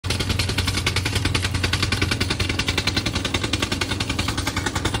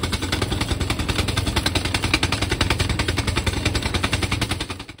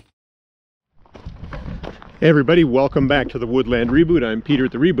Hey everybody, welcome back to the Woodland Reboot. I'm Peter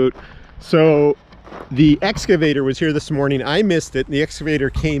at the Reboot. So the excavator was here this morning. I missed it. The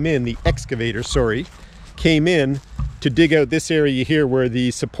excavator came in, came in to dig out this area here where the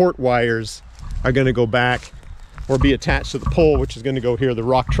support wires are going to go back or be attached to the pole, which is going to go here. The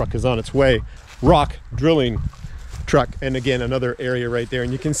rock truck is on its way. Rock drilling truck. And again, another area right there.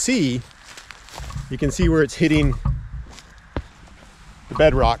 And you can see where it's hitting the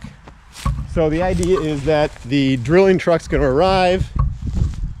bedrock. So the idea is that the drilling truck's going to arrive,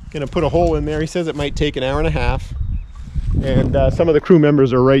 going to put a hole in there. He says it might take an hour and a half. And some of the crew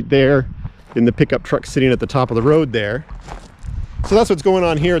members are right there in the pickup truck sitting at the top of the road there. So that's what's going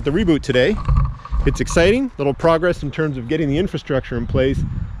on here at the Reboot today. It's exciting, little progress in terms of getting the infrastructure in place,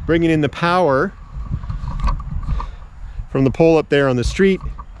 bringing in the power from the pole up there on the street,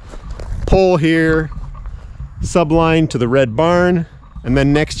 pole here, subline to the red barn, and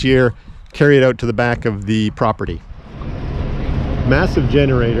then next year carry it out to the back of the property. Massive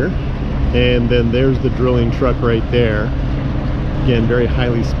generator, and then there's the drilling truck right there. Again, very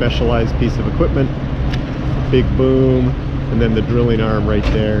highly specialized piece of equipment. Big boom, and then the drilling arm right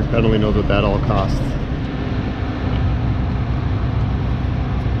there. God only knows what that all costs.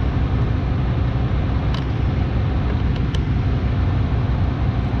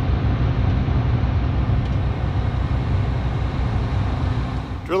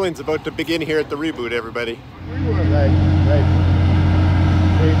 Drilling's about to begin here at the Reboot, everybody. Right.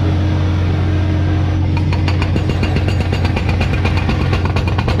 Crazy.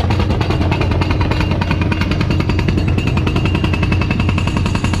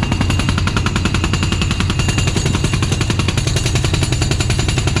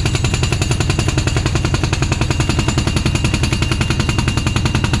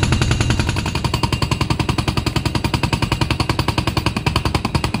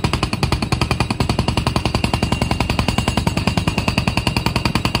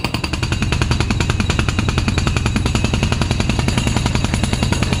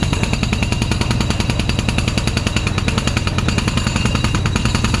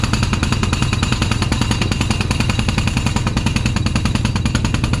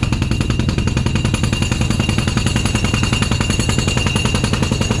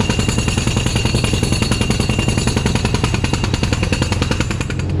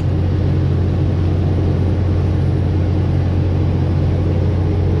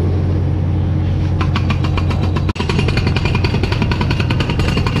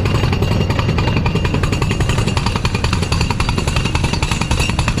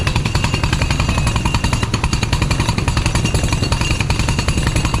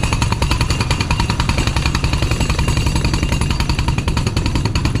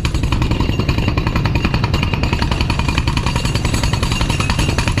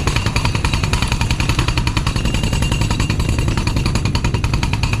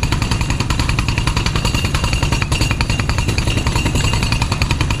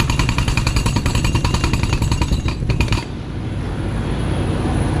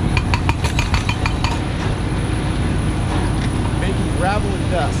 Gravel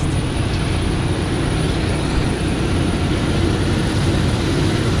and dust.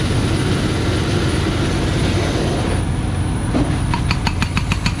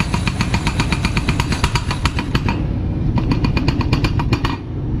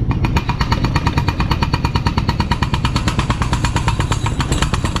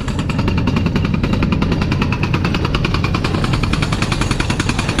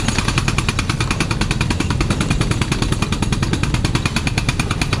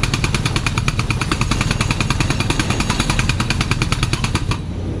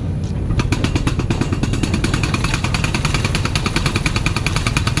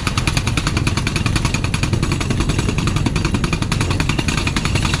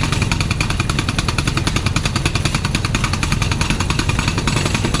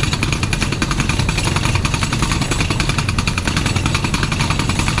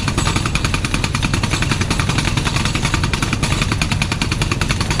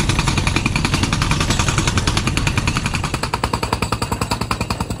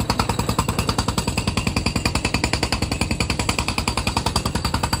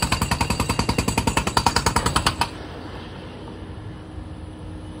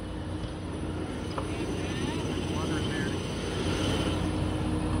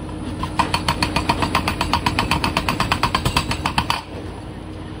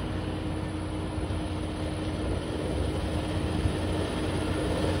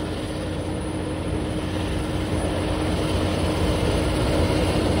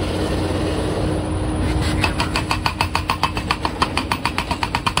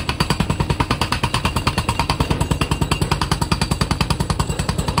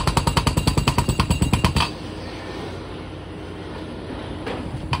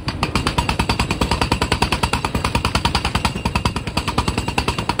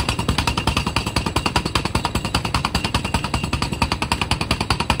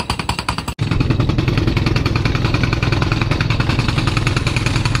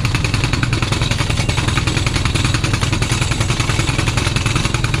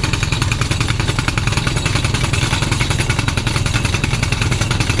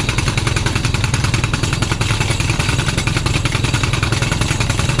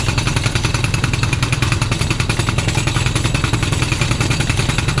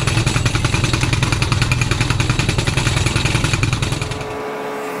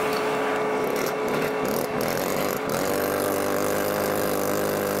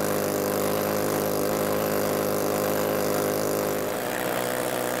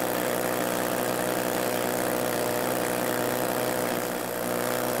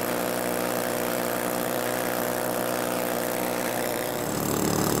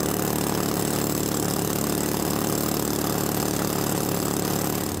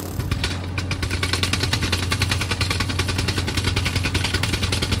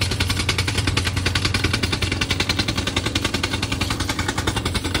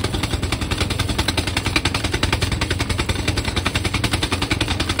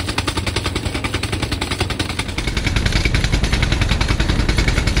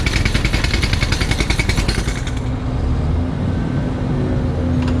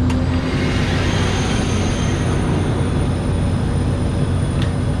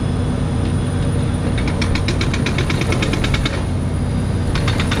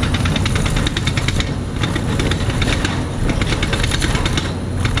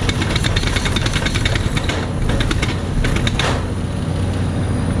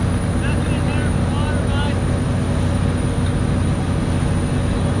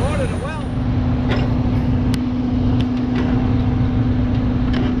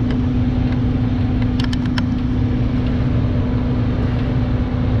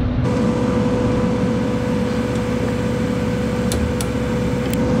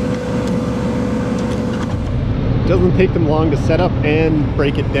 doesn't take them long to set up and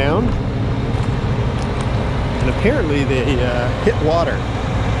break it down. And apparently they hit water.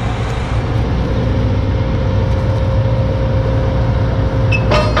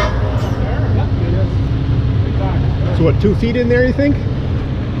 So what, 2 feet in there, you think?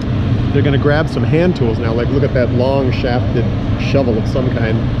 They're gonna grab some hand tools now. Like, look at that long shafted shovel of some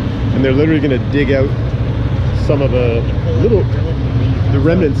kind. And they're literally gonna dig out some of the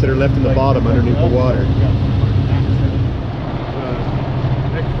remnants that are left in the bottom underneath the water.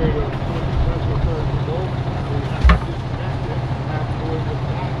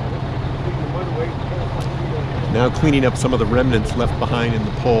 Now cleaning up some of the remnants left behind in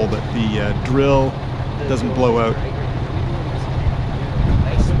the pole that the drill doesn't blow out.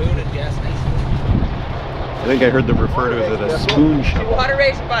 Nice spoon and yes, nice spoon. I think I heard them refer to it as a spoon shovel. Water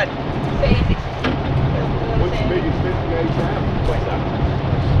race, bud. Sandy. What's the biggest fish you guys have?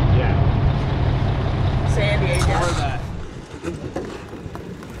 Yeah. Sandy, I guess.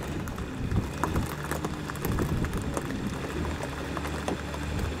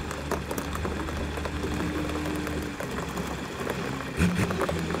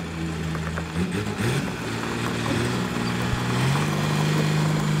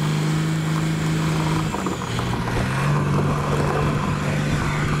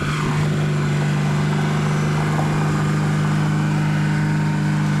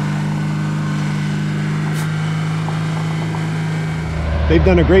 They've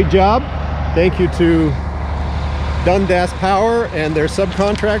done a great job. Thank you to Dundas Power and their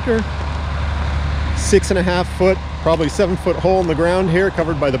subcontractor. 6.5 foot, probably 7 foot hole in the ground here,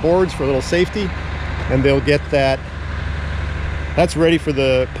 covered by the boards for a little safety. And they'll get that's ready for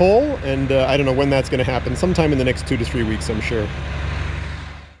the pole. And I don't know when that's gonna happen. Sometime in the next 2 to 3 weeks, I'm sure.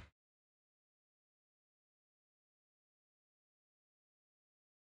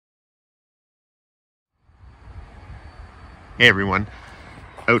 Hey everyone.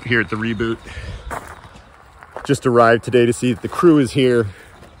 Out here at the Reboot. Just arrived today to see that the crew is here.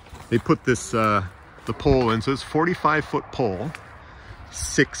 They put this the pole in, so it's 45-foot pole,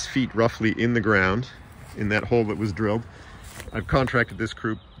 6 feet roughly in the ground in that hole that was drilled. I've contracted this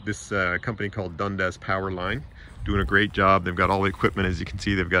company called Dundas Power Line, doing a great job. They've got all the equipment, as you can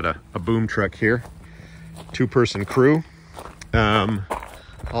see. They've got a boom truck here, 2-person crew,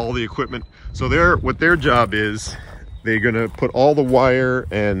 all the equipment. So what their job is, they're gonna put all the wire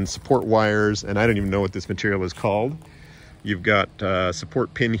and support wires, and I don't even know what this material is called. You've got a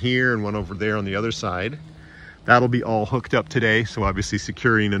support pin here and one over there on the other side. That'll be all hooked up today. So obviously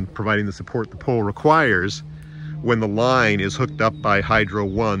securing and providing the support the pole requires when the line is hooked up by Hydro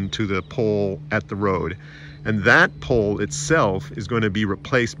 1 to the pole at the road. And that pole itself is going to be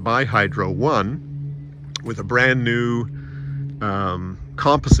replaced by Hydro 1 with a brand new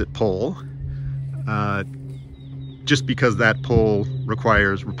composite pole. Just because that pole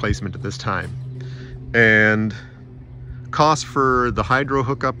requires replacement at this time. And cost for the hydro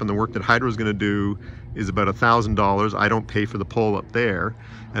hookup and the work that Hydro is going to do is about $1,000. I don't pay for the pole up there.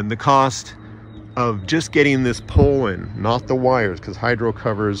 And the cost of just getting this pole in, not the wires, because Hydro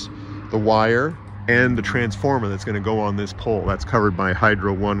covers the wire and the transformer that's going to go on this pole. That's covered by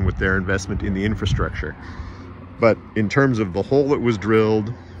Hydro 1 with their investment in the infrastructure. But in terms of the hole that was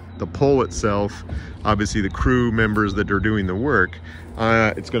drilled, the pole itself, obviously the crew members that are doing the work,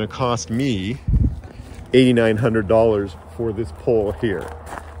 it's going to cost me $8,900 for this pole here.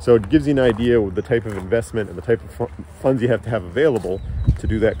 So it gives you an idea of the type of investment and the type of funds you have to have available to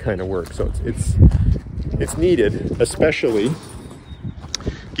do that kind of work. So it's needed, especially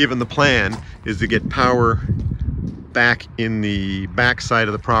given the plan is to get power back in the back side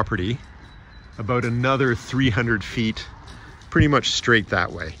of the property about another 300 feet, pretty much straight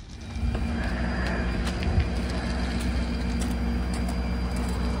that way.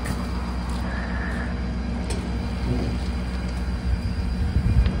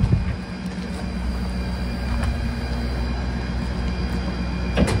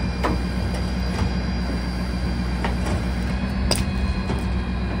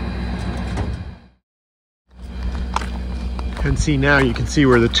 And see, now you can see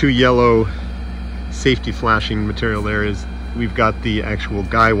where the 2 yellow safety flashing material there is. We've got the actual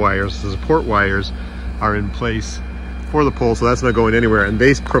guy wires, the support wires are in place for the pole, so that's not going anywhere. And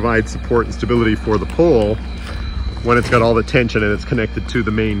they provide support and stability for the pole when it's got all the tension and it's connected to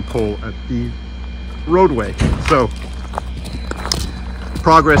the main pole at the roadway. So,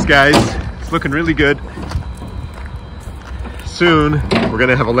 progress, guys. It's looking really good. Soon, we're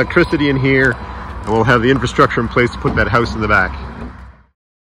gonna have electricity in here and we'll have the infrastructure in place to put that house in the back.